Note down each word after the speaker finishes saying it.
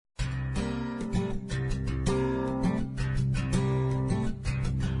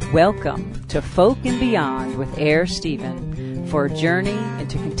Welcome to Folk and Beyond with Air Stephen for a journey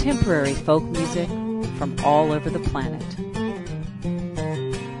into contemporary folk music from all over the planet.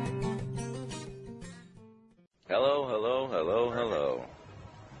 Hello, hello, hello, hello.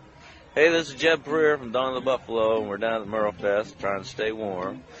 Hey, this is Jeb Pereira from Dawn of the Buffalo, and we're down at Merle Fest trying to stay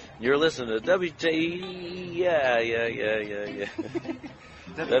warm. You're listening to WTJU.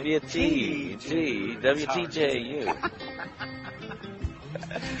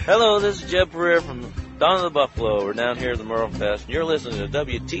 Hello, this is Jeb Pereira from Dawn of the Buffalo. We're down here at the Merle Fest, and you're listening to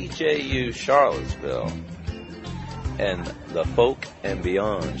WTJU Charlottesville and the Folk and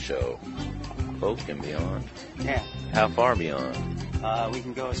Beyond show. Folk and Beyond? Yeah. How far beyond? We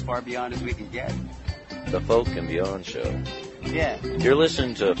can go as far beyond as we can get. The Folk and Beyond show. Yeah. You're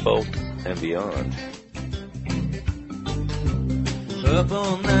listening to Folk and Beyond. Up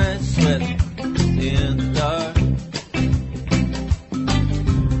all night, sweating in the dark.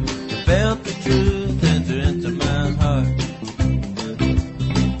 You felt the truth enter into my heart.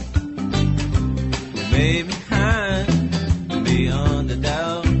 You made me hide beyond the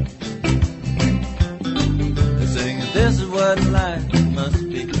doubt. They're singing, this is what life must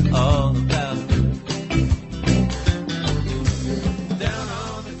be all about. Down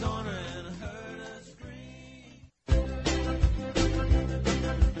on the corner and I heard a scream.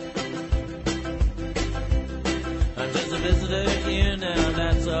 I'm just a visitor here now,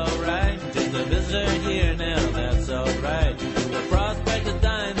 that's alright. Just a visitor here now, that's alright. The prospect of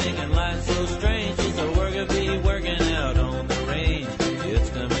dying, making life so strange. Just a worker be working out on the range. It's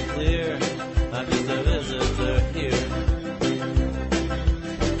coming clear, I'm just a visitor here.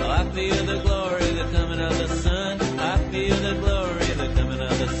 Oh, I feel the glory, the coming of the sun. I feel the glory, the coming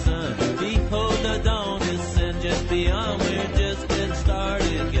of the sun. Behold, the dawn is set just beyond. We're just getting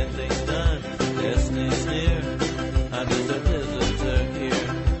started, get things done. Destiny's near, I'm just a visitor here.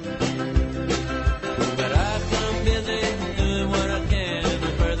 But I've come busy doing what I can to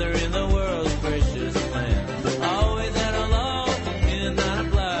further in the world's gracious plan. Always at a loss, in not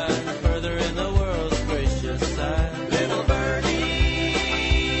apply, further in the world's gracious side. Little birdie,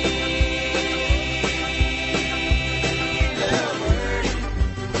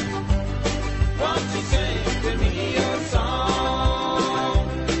 won't you sing to me your song?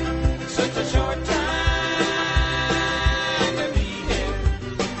 Such a short time to be here,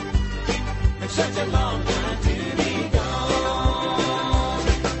 and such a long time to be gone.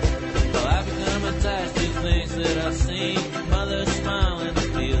 Well, I've become attached to things that I've seen. Mother smiling, the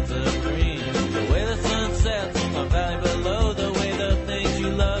fields of green. The way the sun sets on the valley below. The way the things you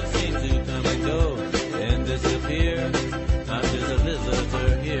love seem to come and go and disappear. I'm just a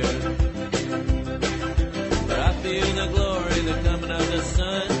visitor here. But I feel the glory, the coming of the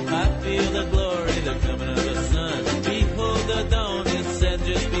sun. I feel the glory, the coming of the sun. Behold, the dawn is set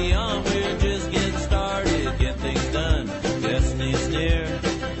just beyond. We're just getting started, get things done. Destiny's near,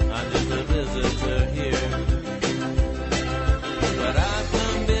 I'm just a visitor here. But I've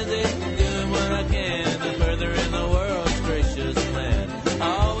come busy doing what I can to further in the world's gracious plan.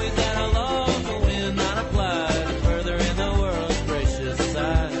 Always at a loss when not applied to further in the world's gracious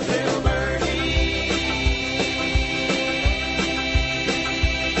side. Little birdie,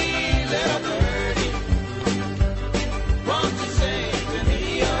 won't you sing to me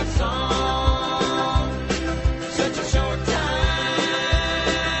your song? Such a short time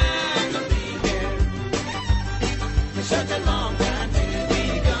to be here, and such a long time to be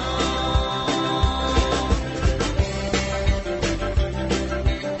gone.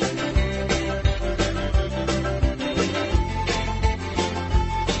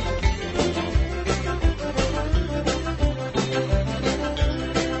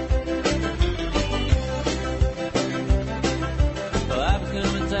 Well, I've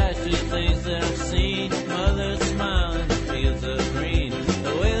become attached to things that I've seen. Mother smiling, fields of green.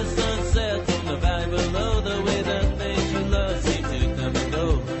 The way the sun sets on the valley below. The way the things you love seem to come and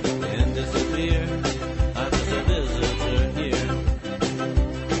go and disappear. I'm just a visitor here.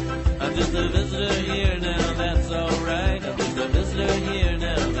 I'm just a visitor here now, that's alright. I'm just a visitor here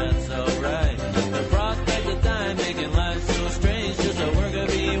now, that's alright. The prospect of time making life so strange. Just a worker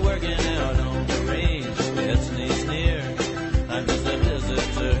be working out on the range. Destiny's near, I'm just a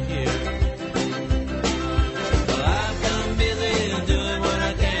visitor here. Well, I've come busy doing what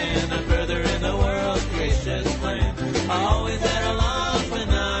I can to further in the world's gracious plan. Always at a loss when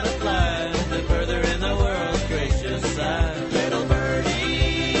not applied to further in the world's gracious side. Little birdie,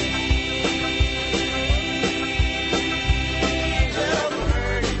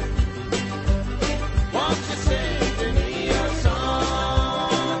 won't you sing to me your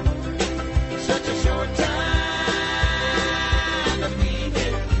song? Such a short time to be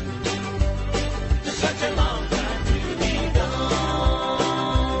here,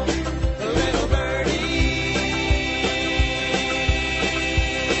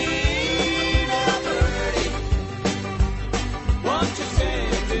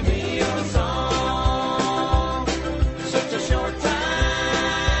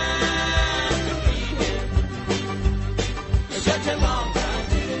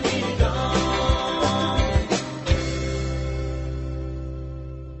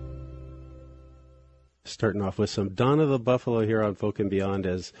 starting off with some Donna the Buffalo here on Folk and Beyond,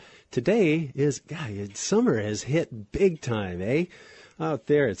 as today is, God, summer has hit big time, eh? Out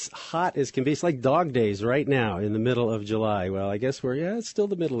there, it's hot as can be. It's like dog days right now in the middle of July. Well, I guess it's still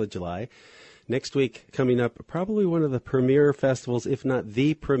the middle of July. Next week, coming up, probably one of the premier festivals, if not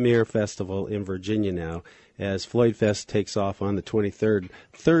the premier festival in Virginia now, as Floyd Fest takes off on the 23rd,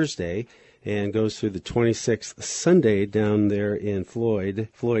 Thursday, and goes through the 26th Sunday down there in Floyd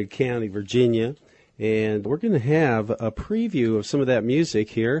County, Virginia. And we're going to have a preview of some of that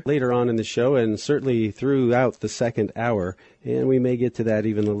music here later on in the show, and certainly throughout the second hour. And we may get to that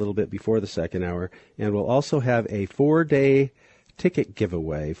even a little bit before the second hour. And we'll also have a 4-day ticket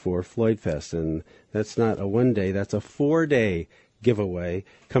giveaway for Floyd Fest. And that's not a 1-day, that's a 4-day giveaway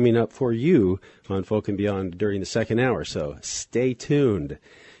coming up for you on Folk and Beyond during the second hour. So stay tuned.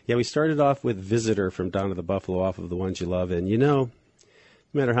 Yeah, we started off with Visitor from Donna the Buffalo off of The Ones You Love. And no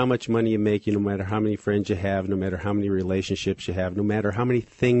matter how much money you make, no matter how many friends you have, no matter how many relationships you have, no matter how many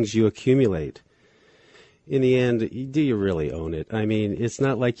things you accumulate, in the end, do you really own it? I mean, it's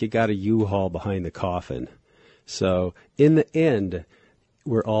not like you got a U-Haul behind the coffin. So in the end,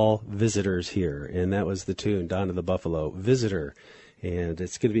 we're all visitors here. And that was the tune, Donna the Buffalo, Visitor. And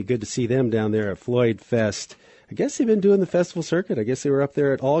it's going to be good to see them down there at Floyd Fest. I guess they've been doing the festival circuit. I guess they were up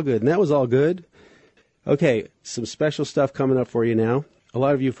there at All Good, and that was all good. Okay, some special stuff coming up for you now. A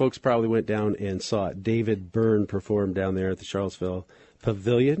lot of you folks probably went down and saw David Byrne perform down there at the Charlottesville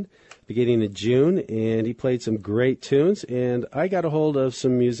Pavilion beginning of June, and he played some great tunes, and I got a hold of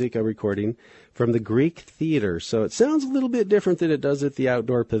some music, a recording from the Greek Theater. So it sounds a little bit different than it does at the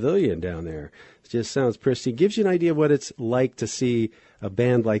Outdoor Pavilion down there. It just sounds pristine. Gives you an idea of what it's like to see a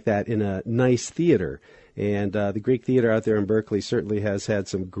band like that in a nice theater. And the Greek Theater out there in Berkeley certainly has had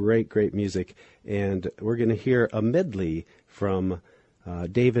some great, great music. And we're going to hear a medley from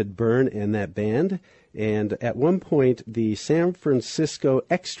David Byrne and that band. And at one point, the San Francisco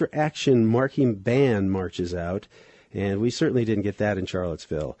Extra Action Marching Band marches out. And we certainly didn't get that in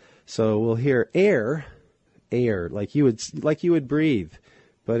Charlottesville. So we'll hear Air, like you would breathe.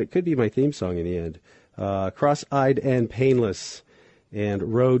 But it could be my theme song in the end. Cross-Eyed and Painless,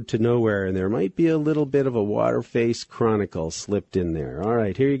 and Road to Nowhere, and there might be a little bit of a Waterface Chronicle slipped in there. All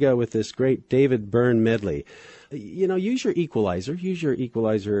right, here you go with this great David Byrne medley. Use your equalizer.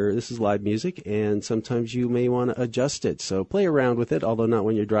 This is live music, and sometimes you may want to adjust it. So play around with it, although not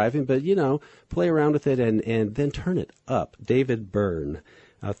when you're driving, but, play around with it and then turn it up. David Byrne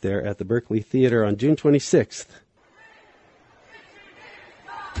out there at the Berkeley Theater on June 26th.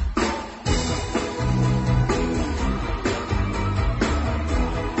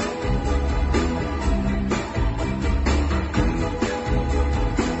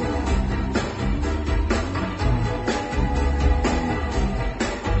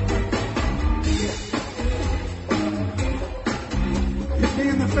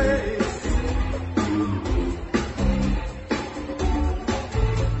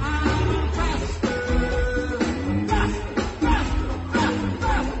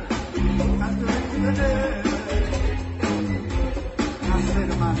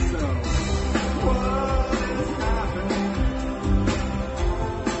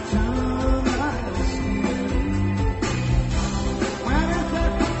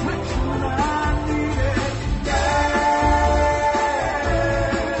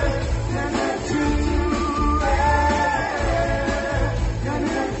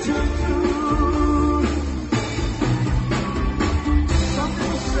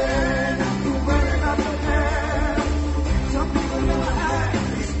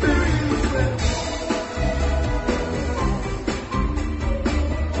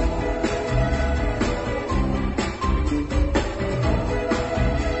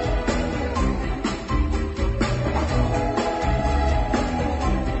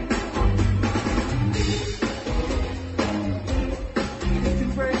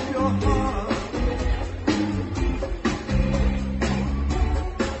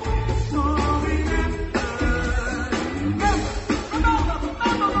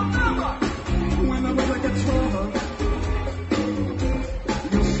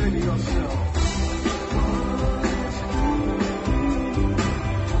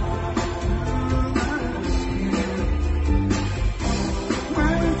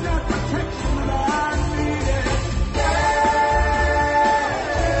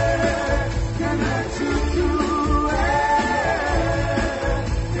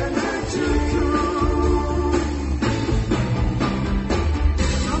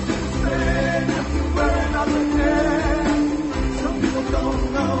 Some people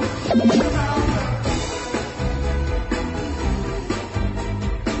don't know.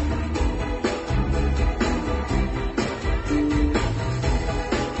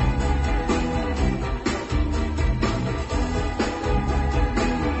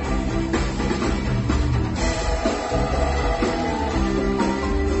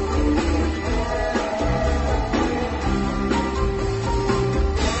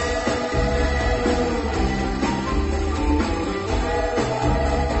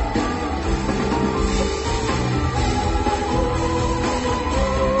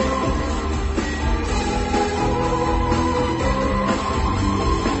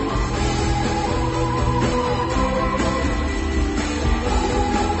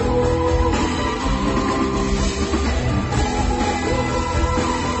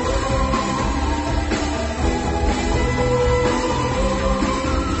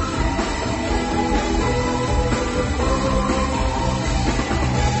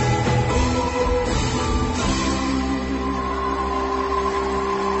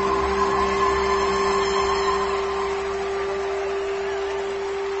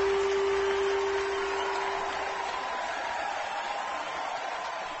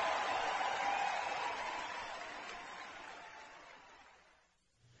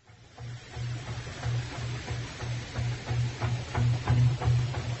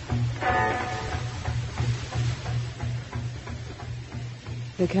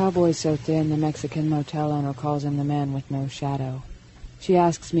 The cowboy's so thin, the Mexican motel owner calls him the man with no shadow. She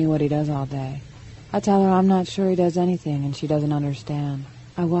asks me what he does all day. I tell her I'm not sure he does anything, and she doesn't understand.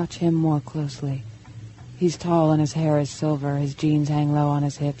 I watch him more closely. He's tall and his hair is silver, his jeans hang low on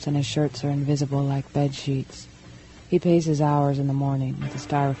his hips, and his shirts are invisible like bed sheets. He paces hours in the morning with a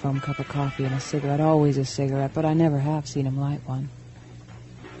styrofoam cup of coffee and a cigarette, always a cigarette, but I never have seen him light one.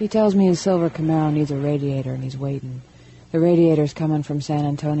 He tells me his silver Camaro needs a radiator and he's waiting. The radiator's coming from San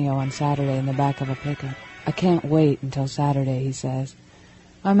Antonio on Saturday in the back of a pickup. I can't wait until Saturday, he says.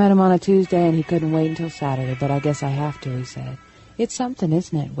 I met him on a Tuesday and he couldn't wait until Saturday, but I guess I have to, he said. It's something,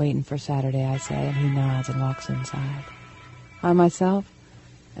 isn't it, waiting for Saturday, I say, and he nods and walks inside. I myself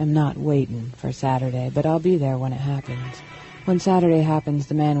am not waiting for Saturday, but I'll be there when it happens. When Saturday happens,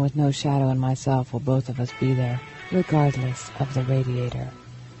 the man with no shadow and myself will both of us be there, regardless of the radiator.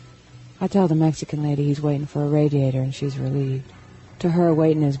 I tell the Mexican lady he's waiting for a radiator, and she's relieved. To her,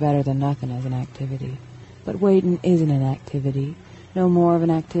 waiting is better than nothing as an activity. But waiting isn't an activity. No more of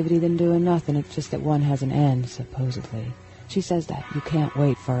an activity than doing nothing. It's just that one has an end, supposedly. She says that you can't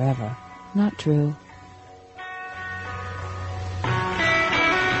wait forever. Not true.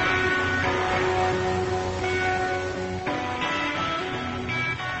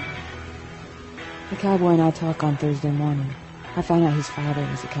 The cowboy and I talk on Thursday morning. I find out his father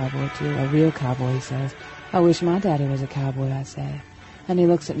was a cowboy, too. A real cowboy, he says. I wish my daddy was a cowboy, I say. And he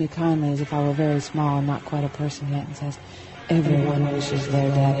looks at me kindly as if I were very small and not quite a person yet and says, everyone wishes their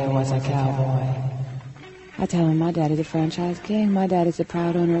daddy was a cowboy. I tell him my daddy's a franchise king. My daddy's the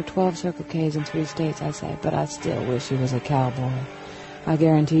proud owner of 12 Circle K's in 3 states, I say. But I still wish he was a cowboy. I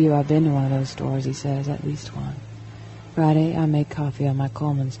guarantee you I've been to one of those stores, he says, at least one. Friday, I make coffee on my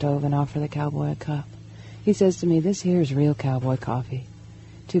Coleman stove and offer the cowboy a cup. He says to me, this here's real cowboy coffee.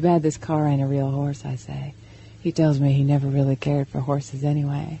 Too bad this car ain't a real horse, I say. He tells me he never really cared for horses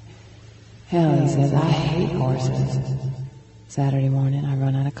anyway. Hell, he says, I hate horses. Saturday morning, I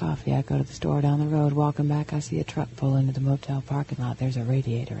run out of coffee. I go to the store down the road. Walking back, I see a truck pull into the motel parking lot. There's a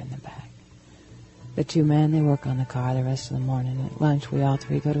radiator in the back. The 2 men, they work on the car the rest of the morning. At lunch, we all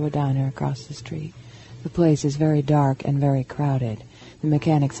 3 go to a diner across the street. The place is very dark and very crowded. The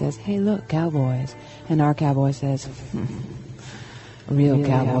mechanic says, hey, look, cowboys. And our cowboy says, real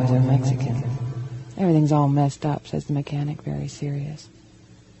cowboys are Mexican. Everything's all messed up, says the mechanic, very serious.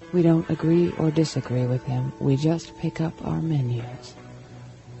 We don't agree or disagree with him. We just pick up our menus.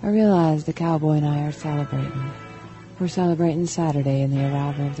 I realize the cowboy and I are celebrating. We're celebrating Saturday and the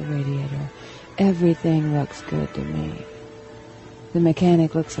arrival of the radiator. Everything looks good to me. The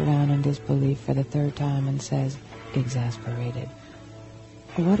mechanic looks around in disbelief for the 3rd time and says, exasperated,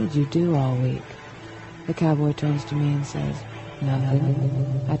 what did you do all week? The cowboy turns to me and says,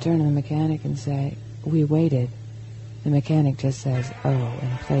 nothing. I turn to the mechanic and say, we waited. The mechanic just says, oh,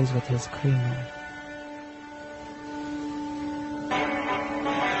 and plays with his creamer.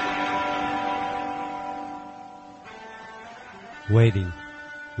 Waiting,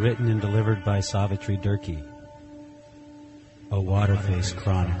 written and delivered by Savitri Durkee. A Waterface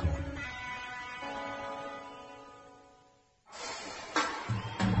Chronicle.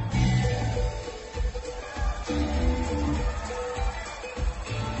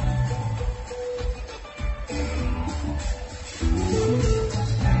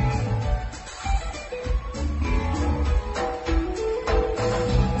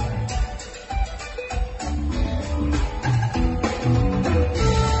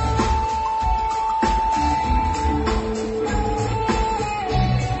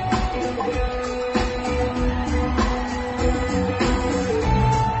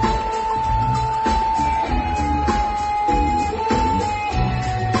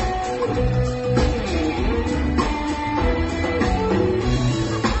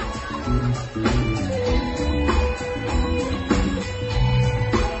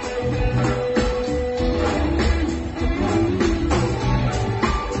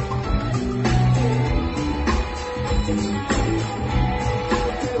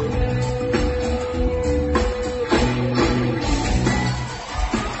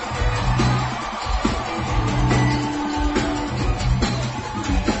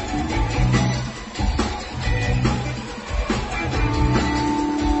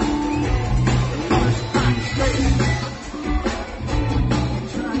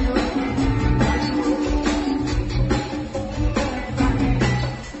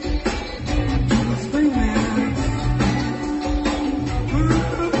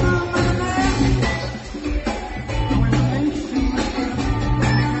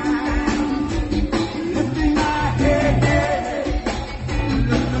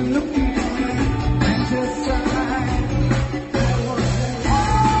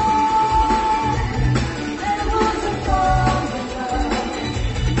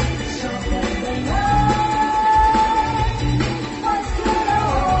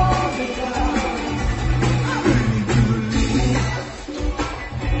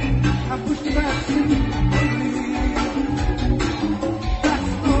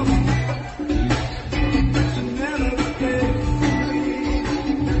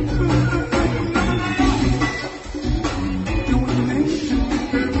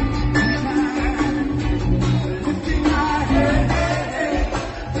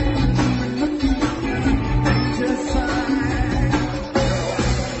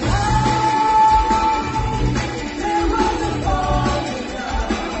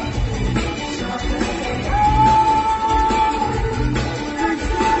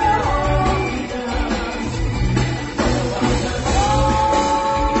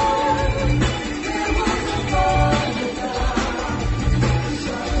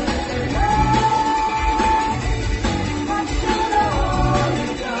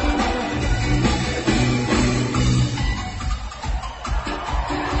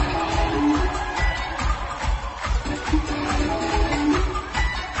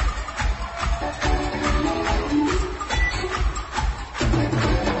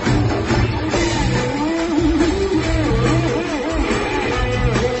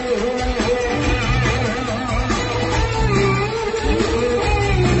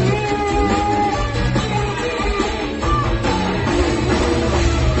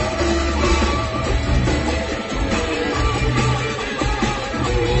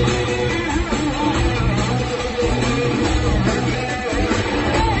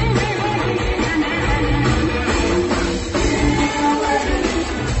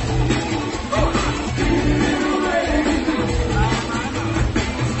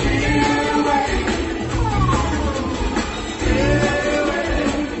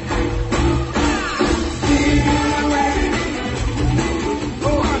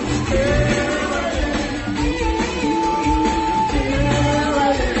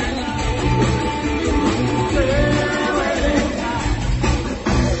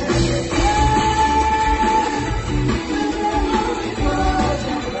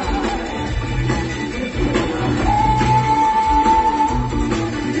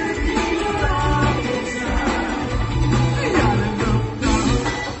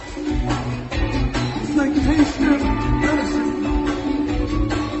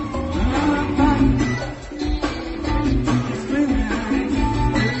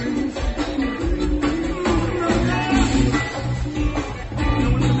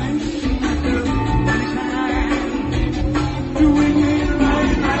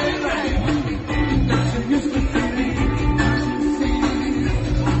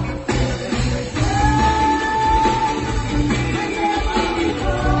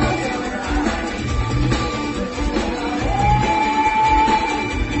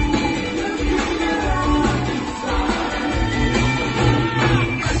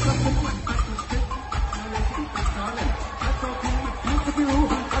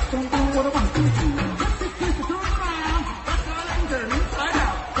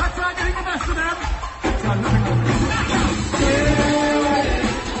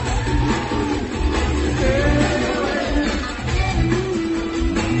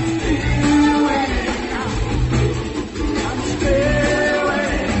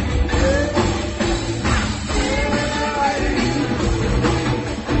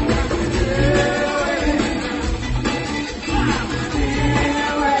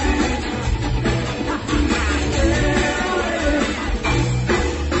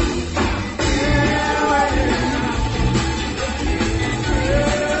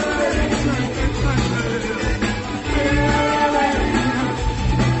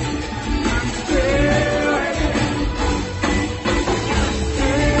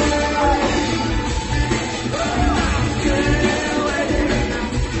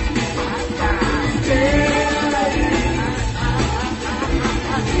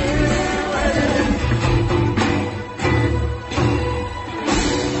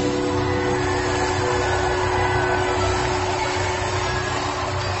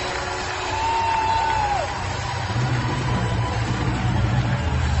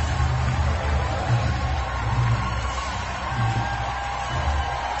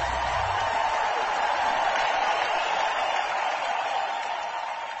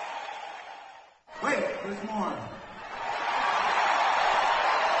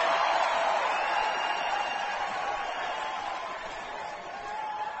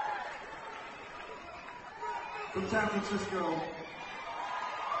 from San Francisco.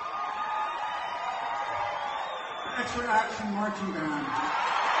 The Extra Action Marching Band.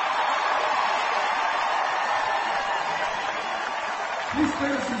 Please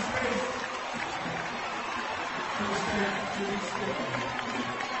clear some space.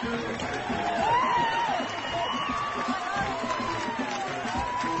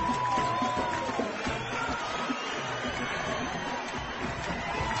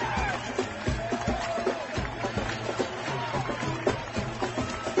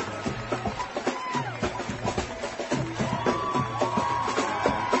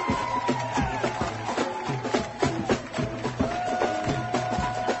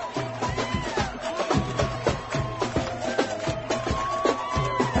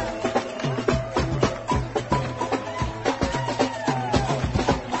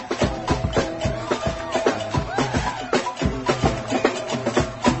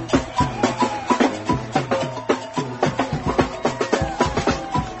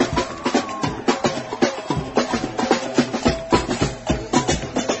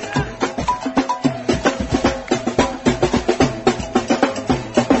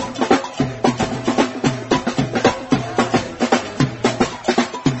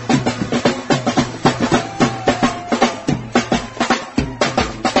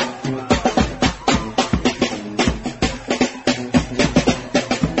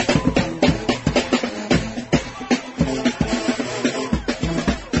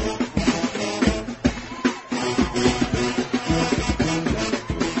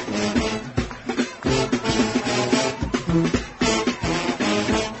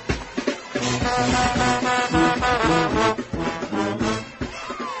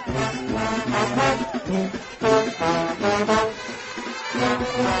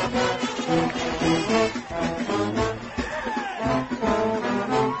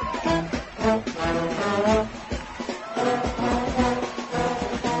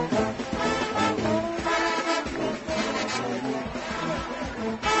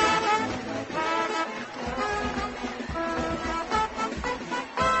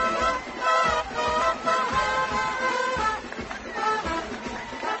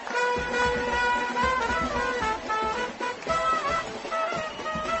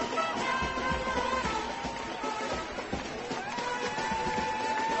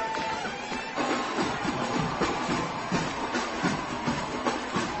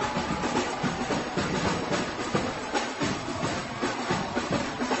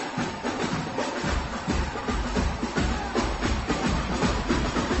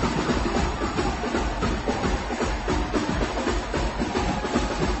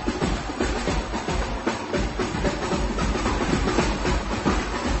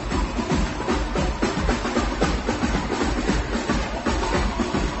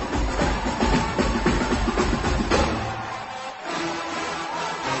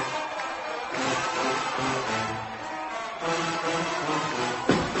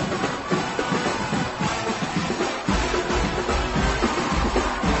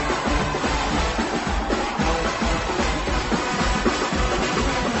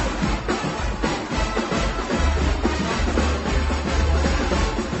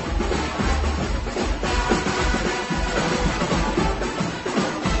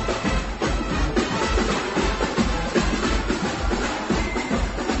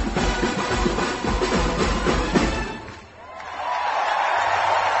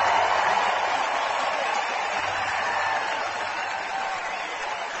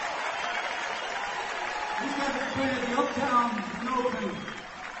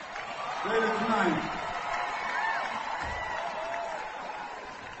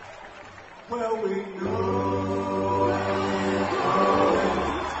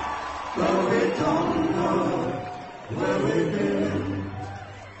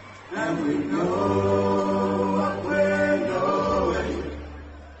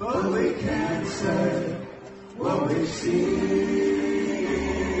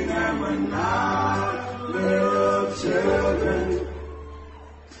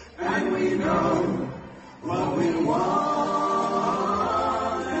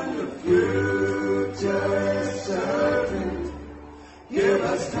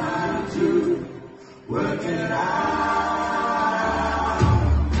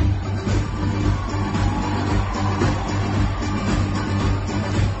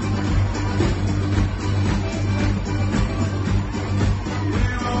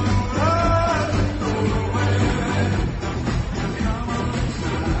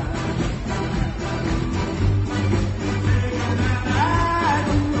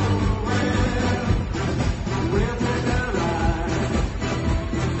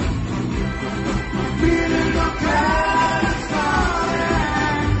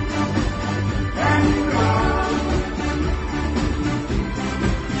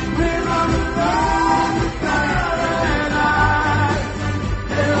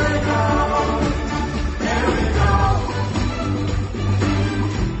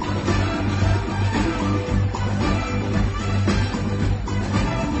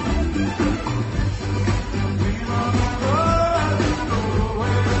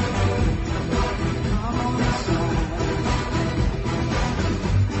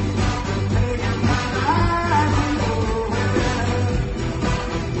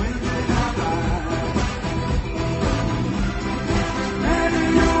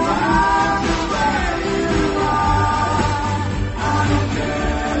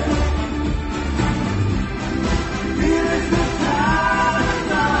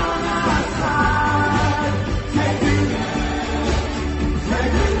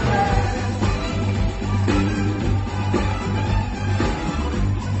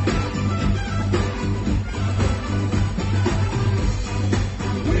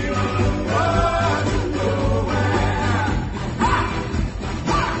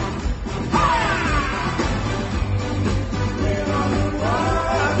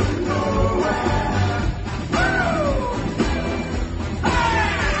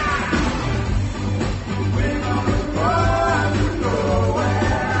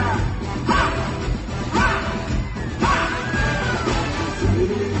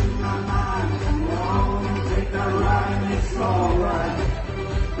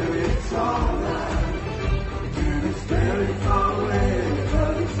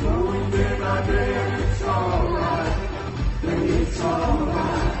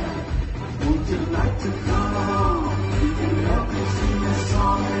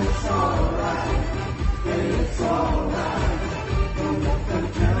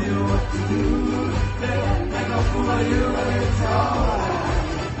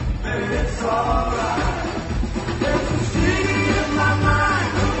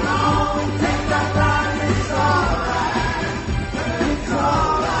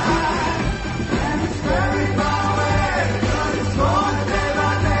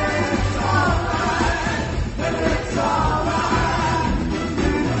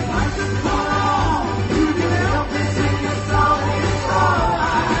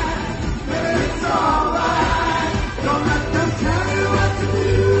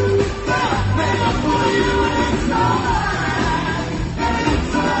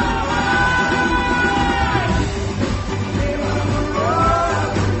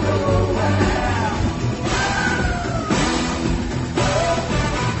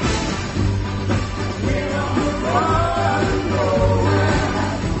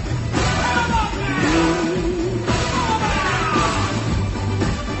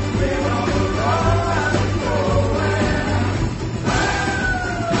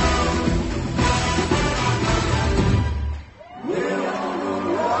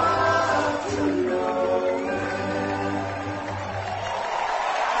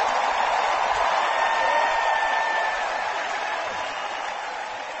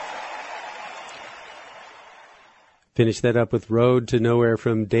 Finish that up with Road to Nowhere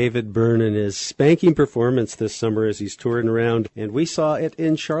from David Byrne and his spanking performance this summer as he's touring around. And we saw it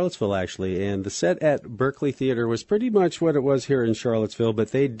in Charlottesville, actually. And the set at Berkeley Theater was pretty much what it was here in Charlottesville,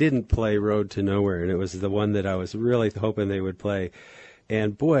 but they didn't play Road to Nowhere. And it was the one that I was really hoping they would play.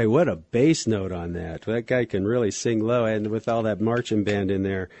 And boy, what a bass note on that. That guy can really sing low. And with all that marching band in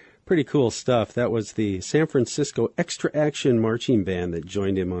there, pretty cool stuff. That was the San Francisco Extra Action Marching Band that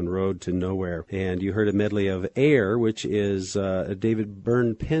joined him on Road to Nowhere. And you heard a medley of Air, which is a David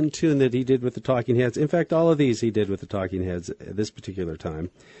Byrne pen tune that he did with the Talking Heads. In fact, all of these he did with the Talking Heads at this particular time.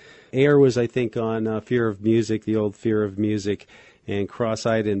 Air was, I think, on Fear of Music, the old Fear of Music. And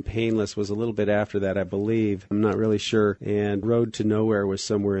Cross-Eyed and Painless was a little bit after that, I believe. I'm not really sure. And Road to Nowhere was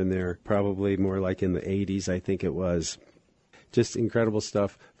somewhere in there, probably more like in the 80s, I think it was. Just incredible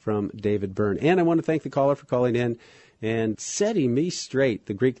stuff from David Byrne. And I want to thank the caller for calling in and setting me straight.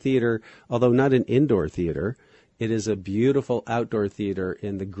 The Greek Theater, although not an indoor theater, it is a beautiful outdoor theater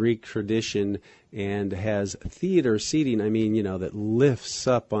in the Greek tradition and has theater seating, that lifts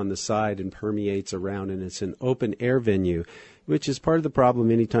up on the side and permeates around. And it's an open-air venue, which is part of the problem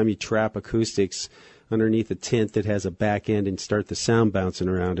anytime you trap acoustics underneath a tent that has a back end and start the sound bouncing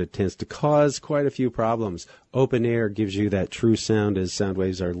around. It tends to cause quite a few problems. Open air gives you that true sound as sound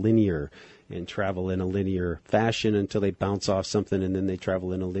waves are linear and travel in a linear fashion until they bounce off something, and then they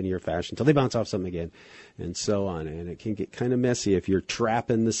travel in a linear fashion until they bounce off something again, and so on. And it can get kind of messy if you're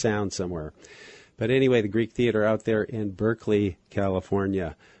trapping the sound somewhere. But anyway, the Greek Theater out there in Berkeley,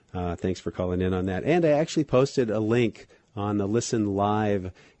 California. Thanks for calling in on that. And I actually posted a link on the Listen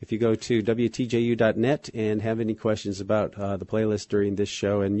Live. If you go to WTJU.net and have any questions about the playlist during this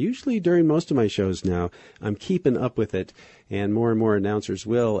show, and usually during most of my shows now, I'm keeping up with it, and more announcers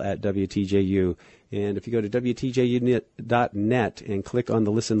will at WTJU. And if you go to WTJU.net and click on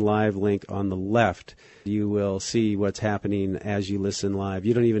the Listen Live link on the left, you will see what's happening as you listen live.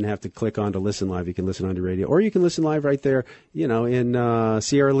 You don't even have to click on to listen live. You can listen on the radio, or you can listen live right there, in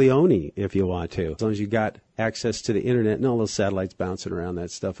Sierra Leone if you want to. As long as you got access to the internet and all those satellites bouncing around, that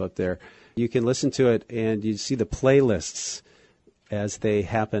stuff up there, you can listen to it and you see the playlists as they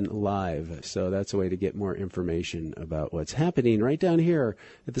happen live. So that's a way to get more information about what's happening right down here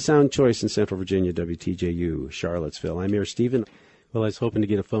at the Sound Choice in Central Virginia, WTJU, Charlottesville. I'm Air Stephen. Well, I was hoping to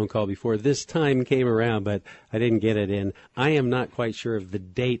get a phone call before this time came around, but I didn't get it in. I am not quite sure of the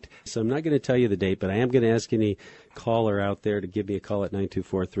date, so I'm not going to tell you the date, but I am going to ask any caller out there to give me a call at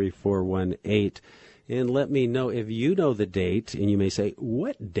 924-3418 and let me know if you know the date. And you may say,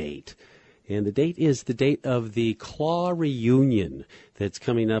 what date? And the date is the date of the Claw Reunion that's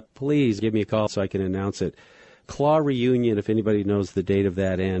coming up. Please give me a call so I can announce it. Claw Reunion, if anybody knows the date of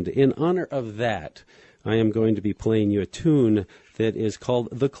that. And in honor of that, I am going to be playing you a tune that is called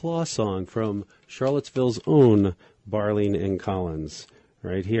The Claw Song from Charlottesville's own Barling and Collins,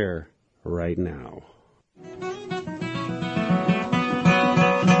 right here, right now.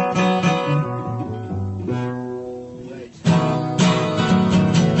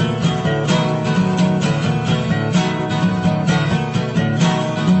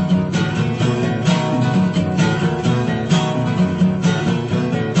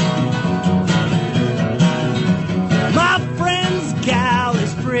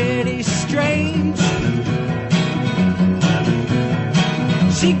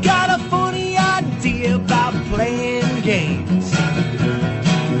 She got a funny idea about playing games.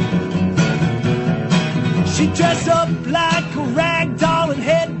 She dressed up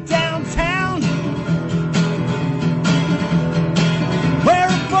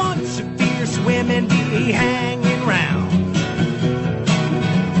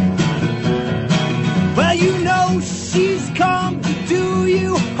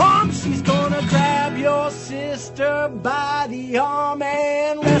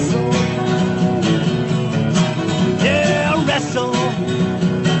and wrestle. Yeah, wrestle.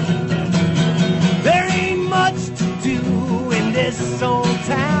 There ain't much to do in this old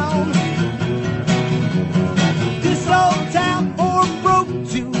town. This old town or broke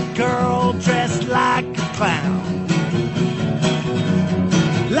to girl dressed like a clown.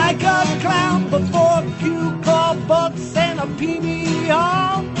 Like a clown before a few call bucks and a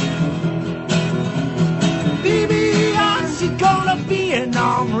PBR. PBR, she's gonna be an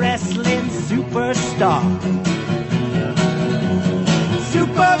arm wrestling superstar.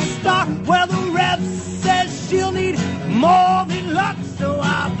 Superstar, well the rep says she'll need more than luck. So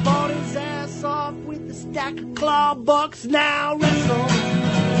I bought his ass off with a stack of claw bucks. Now wrestle.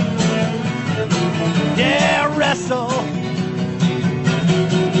 Yeah, wrestle.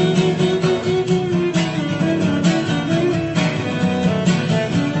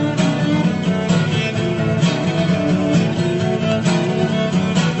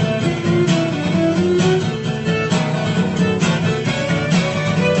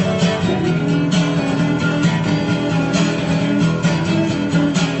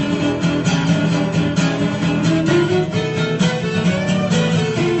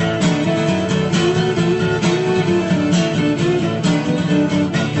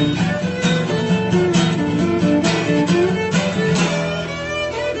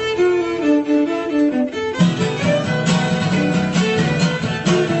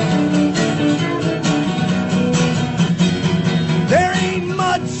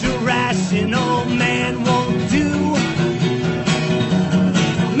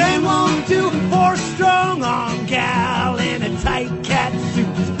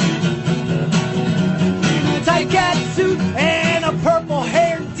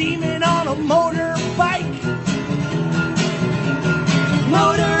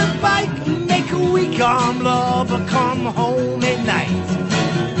 Arm lover come home at night.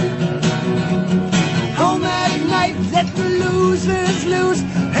 Home at night, let the losers lose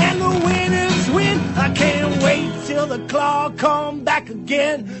and the winners win. I can't wait till the claw come back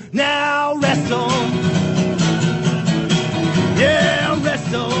again. Now wrestle. Yeah,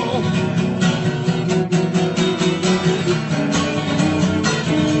 wrestle.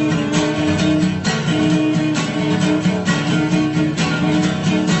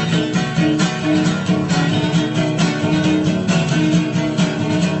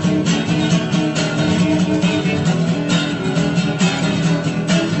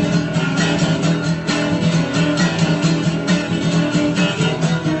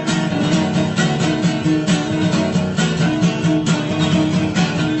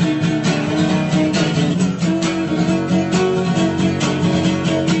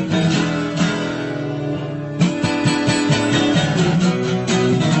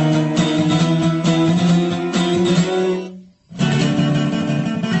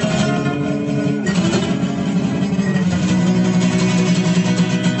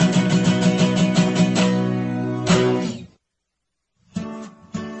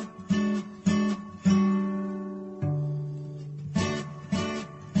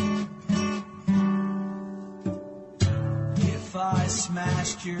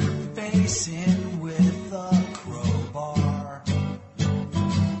 Smashed your face in with a crowbar.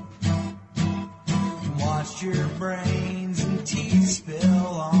 Watched your brains and teeth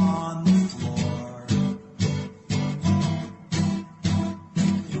spill on the floor.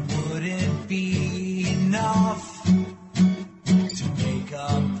 It wouldn't be enough to make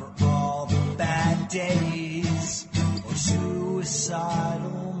up for all the bad days or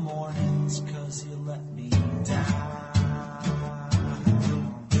suicidal mornings, 'cause you let me down.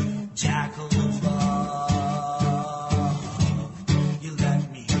 Jackal of love, you let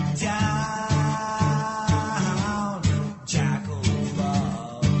me down. Jackal of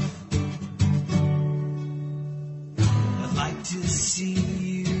love, I'd like to see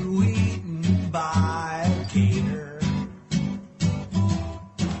you eaten by a gator,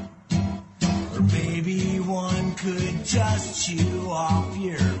 or maybe one could just chew off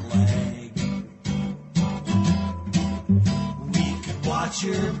your leg. Watch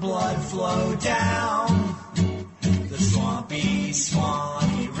your blood flow down the swampy,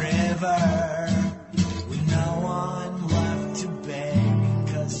 swanny river with no one left to beg,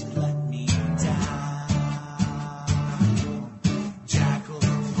 'cause you let me down. Jackal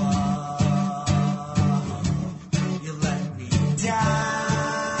of love, you let me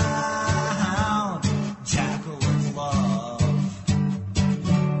down. Jackal of love.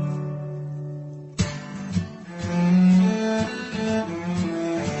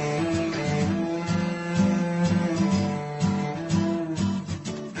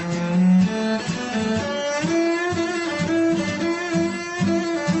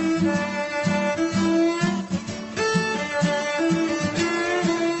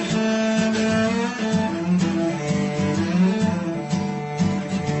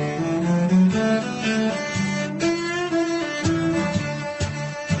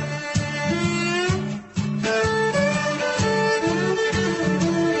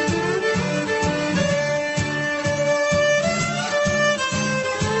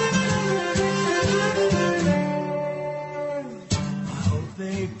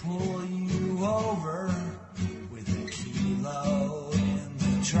 may pull you over with a kilo in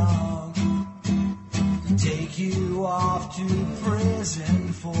the trunk, take you off to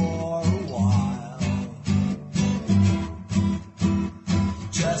prison for a while.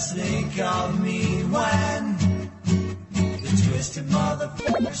 Just think of me when the twisted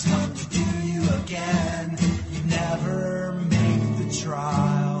motherfuckers come to do you again. You never make the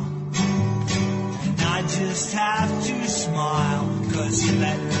trial, and I just have to smile, 'cause you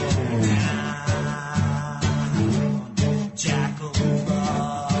let me down, jackal of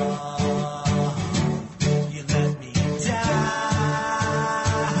love. You let me down,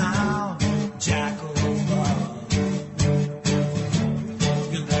 jackal of love.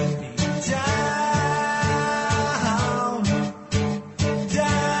 You let me down,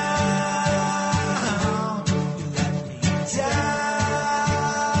 down. You let me down,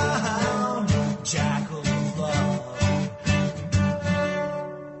 jackal of love.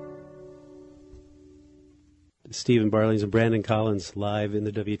 Stephen Barlings and Brandon Collins live in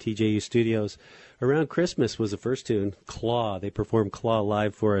the WTJU studios. Around Christmas was the first tune, Claw. They performed Claw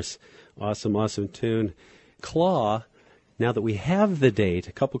live for us. Awesome, awesome tune. Claw, now that we have the date,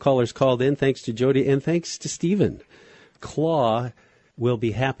 a couple callers called in, thanks to Jody and thanks to Stephen. Claw will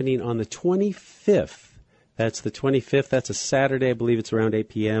be happening on the 25th. That's the 25th. That's a Saturday. I believe it's around 8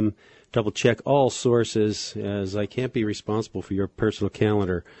 p.m. Double check all sources, as I can't be responsible for your personal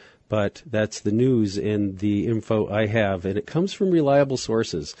calendar. But that's the news and the info I have, and it comes from reliable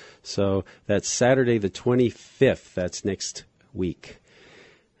sources. So that's Saturday the 25th. That's next week.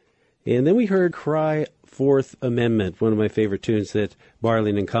 And then we heard Cry Fourth Amendment, one of my favorite tunes that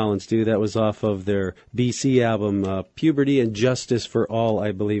Barling and Collins do. That was off of their BC album, Puberty and Justice for All,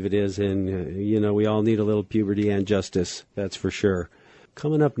 I believe it is. And, we all need a little puberty and justice, that's for sure.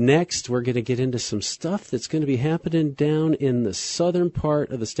 Coming up next, we're going to get into some stuff that's going to be happening down in the southern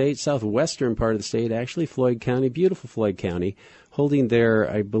part of the state, southwestern part of the state, actually Floyd County, beautiful Floyd County, holding their,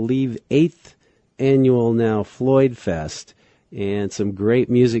 I believe, 8th annual now Floyd Fest, and some great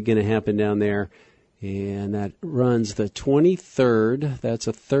music going to happen down there. And that runs the 23rd, that's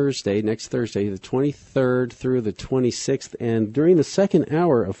a Thursday, next Thursday, the 23rd through the 26th. And during the second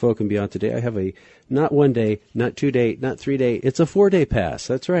hour of Folk and Beyond today, I have a not 1 day, not 2 day, not 3 day, it's a 4-day pass.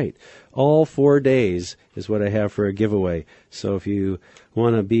 That's right. All 4 days is what I have for a giveaway. So if you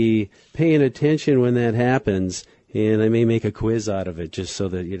want to be paying attention when that happens, and I may make a quiz out of it just so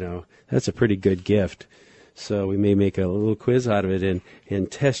that, that's a pretty good gift. So we may make a little quiz out of it and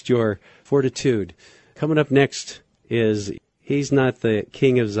test your fortitude. Coming up next is, he's not the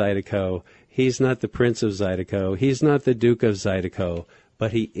king of Zydeco. He's not the prince of Zydeco. He's not the duke of Zydeco.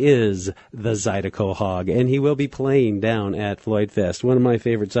 But he is the Zydeco Hog. And he will be playing down at Floyd Fest. One of my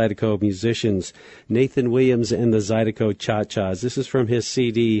favorite Zydeco musicians, Nathan Williams and the Zydeco Cha-Chas. This is from his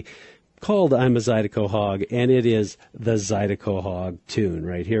CD called I'm a Zydeco Hog. And it is the Zydeco Hog tune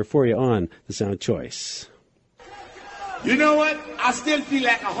right here for you on The Sound Choice. You know what? I still feel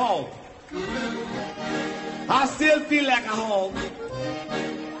like a hog. I still feel like a hog.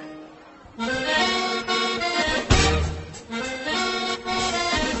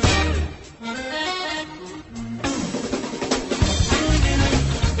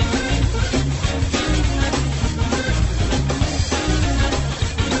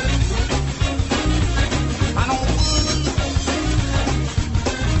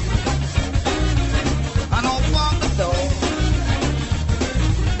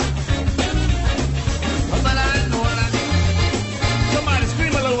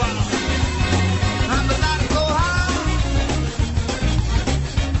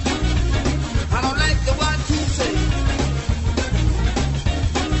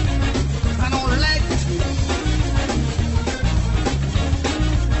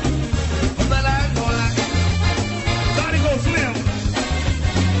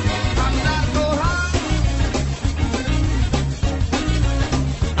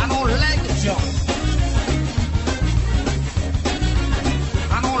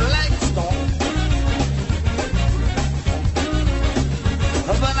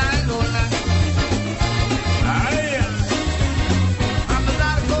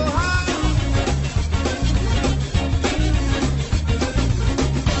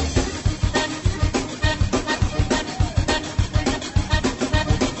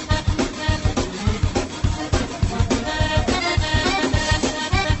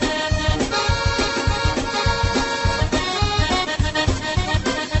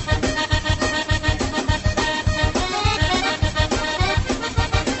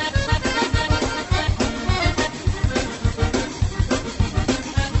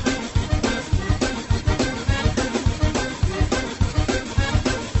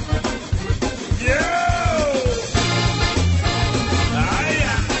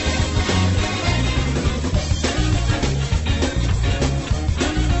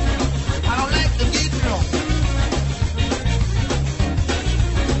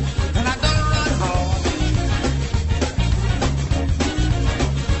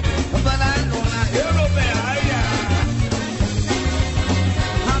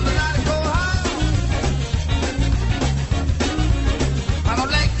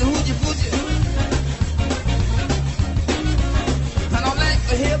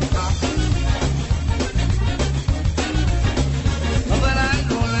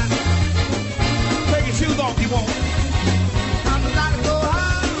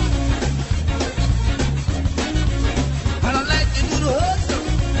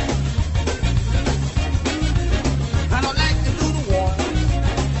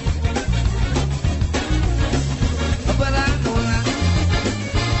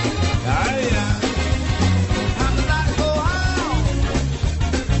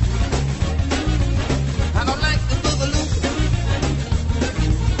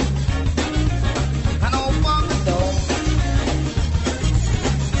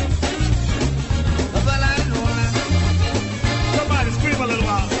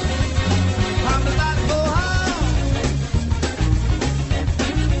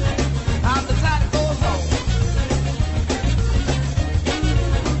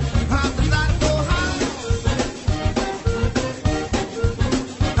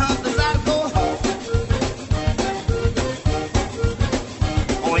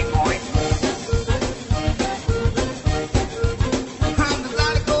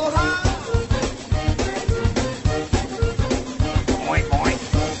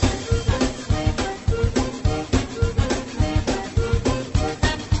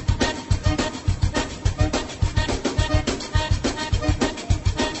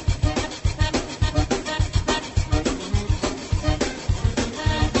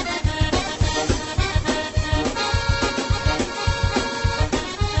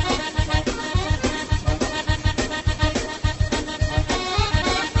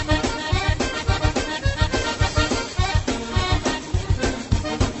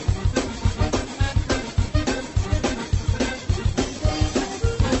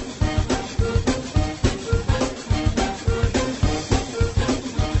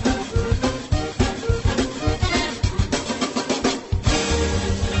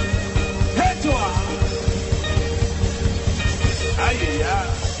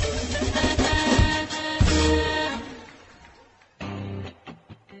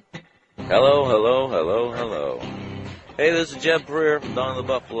 Hello, hello, hello, hello. Hey, this is Jeb Breer from Dawn of the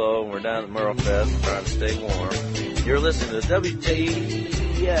Buffalo, and we're down at Merle Fest trying to stay warm. You're listening to WTJU.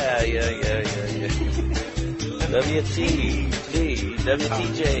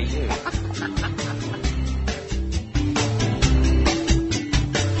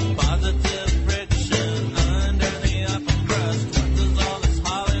 Positive friction under the upper crust. What does all this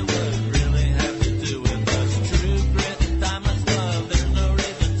Hollywood really have to do with us? True grit, timeless love, there's no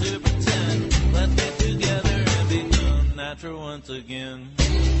reason to pretend. Let's get together and become natural once again.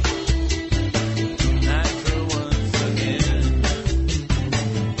 Natural once again.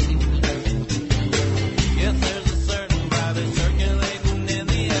 Yes, there's a certain vibe circulating in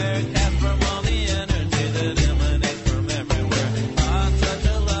the air, cast from all the energy that emanates from everywhere. Ah, such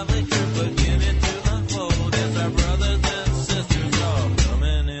a lovely truth beginning to unfold as our brothers and sisters all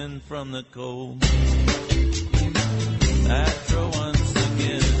coming in from the cold. Natural once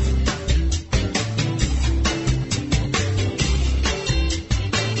again.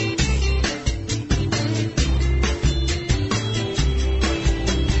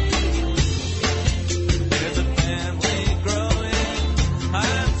 There's a family growing.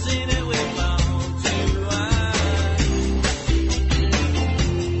 I've seen it with my own two eyes.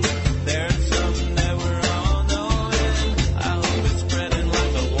 There's something that we're all knowing. I hope it's spreading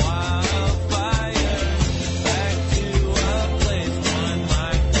like a wildfire. Back to a place one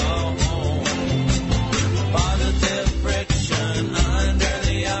might call home. Positive friction under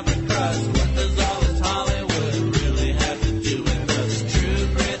the upper crust. What does all this Hollywood really have to do with us? True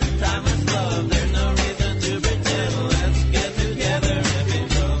grit, timeless love, there's no reason to pretend. Let's get together and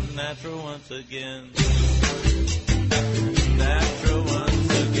become natural once again. Natural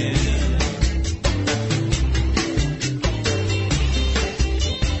once again.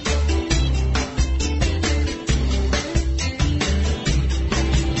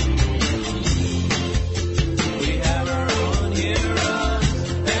 We have our own heroes.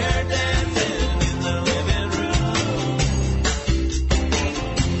 They're dancing in the living room.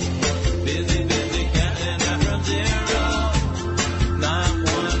 Busy, busy counting out from zero. Not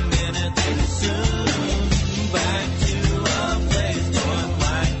 1 minute too soon. Back to a place no one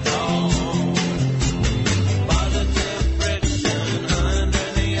might call home. Positive friction under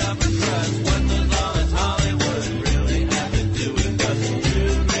the upper crust. What does all this Hollywood really have to do with us?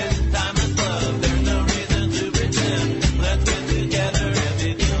 True grit, timeless love, there's no reason to pretend. Let's get together and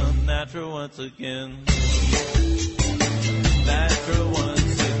become natural once again. Natural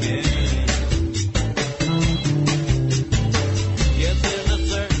once again. Yes, there's a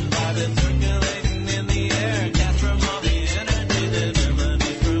certain vibe that's circulating in the air, cast from all the energy that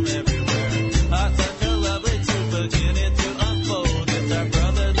emanates from everywhere. Ah, such a lovely truth beginning to unfold. It's our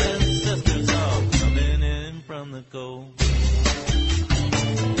brothers and sisters all coming in from the cold.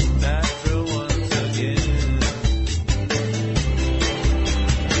 Natural once again.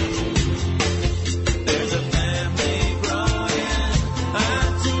 There's a family growing.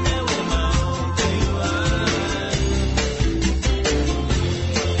 I've seen it with my own two eyes.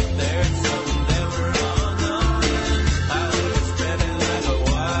 There's something that we're all knowing. I hope it's spreading like a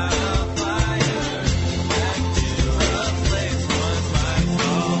wildfire. Back to a place one might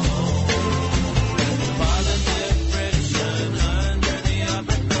call home. Positive friction under the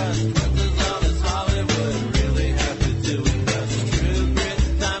upper crust. What does all this Hollywood really have to do with us? True grit,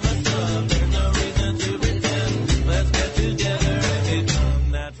 timeless love, there's no reason to pretend. Let's get together and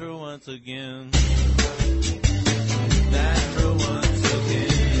become natural once again. Natural once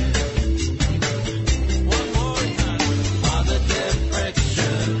again. One more time. Positive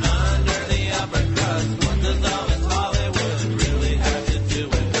friction under the upper crust. What does all this Hollywood really have to do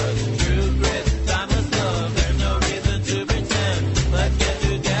with us? True grit, timeless love, there's no reason to pretend. Let's get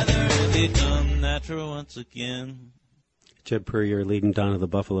together and become natural once again. Jeb Purrier leading Dawn of the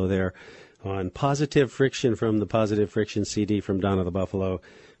Buffalo there on Positive Friction from the Positive Friction CD from Dawn of the Buffalo.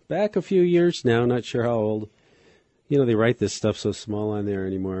 Back a few years now, not sure how old. You know, they write this stuff so small on there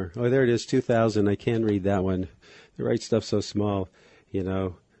anymore. Oh, there it is, 2000. I can read that one. They write stuff so small, you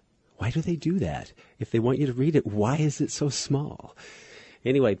know. Why do they do that? If they want you to read it, why is it so small?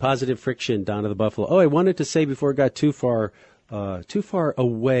 Anyway, Positive Friction, Dawn of the Buffalo. Oh, I wanted to say before it got too far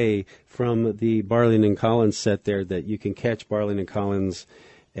away from the Barling and Collins set there that you can catch Barling and Collins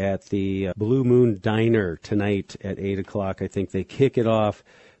at the Blue Moon Diner tonight at 8 o'clock. I think they kick it off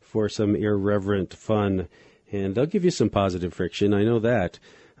for some irreverent fun, and they'll give you some positive friction. I know that.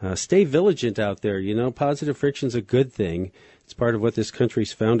 Stay vigilant out there. You know, positive friction's a good thing. It's part of what this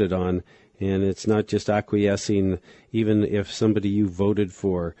country's founded on, and it's not just acquiescing even if somebody you voted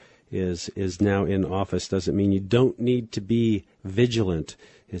for is now in office doesn't mean you don't need to be vigilant.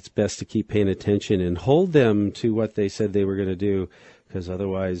 It's best to keep paying attention and hold them to what they said they were going to do, because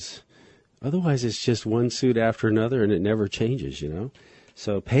otherwise it's just one suit after another and it never changes, you know.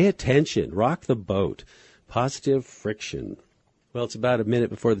 So pay attention, rock the boat, positive friction. Well, it's about a minute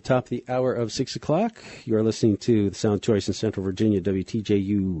before the top of the hour of 6 o'clock. You are listening to the Sound Choice in Central Virginia,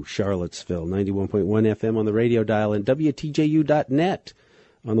 WTJU Charlottesville, 91.1 FM on the radio dial, and WTJU.net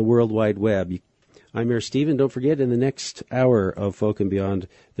on the World Wide Web. I'm Mayor Stephen. Don't forget, in the next hour of Folk and Beyond,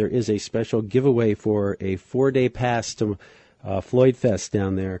 there is a special giveaway for a 4-day pass to Floyd Fest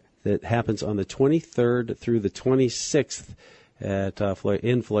down there that happens on the 23rd through the 26th at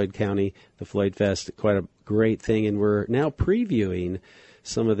in Floyd County, the Floyd Fest. Quite a great thing, and we're now previewing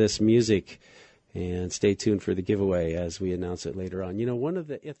some of this music, and stay tuned for the giveaway as we announce it later on. You know, one of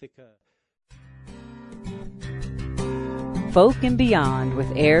the Ithaca... Folk and Beyond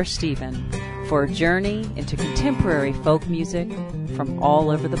with Air Stephen, for a journey into contemporary folk music from all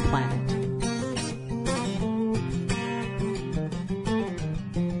over the planet.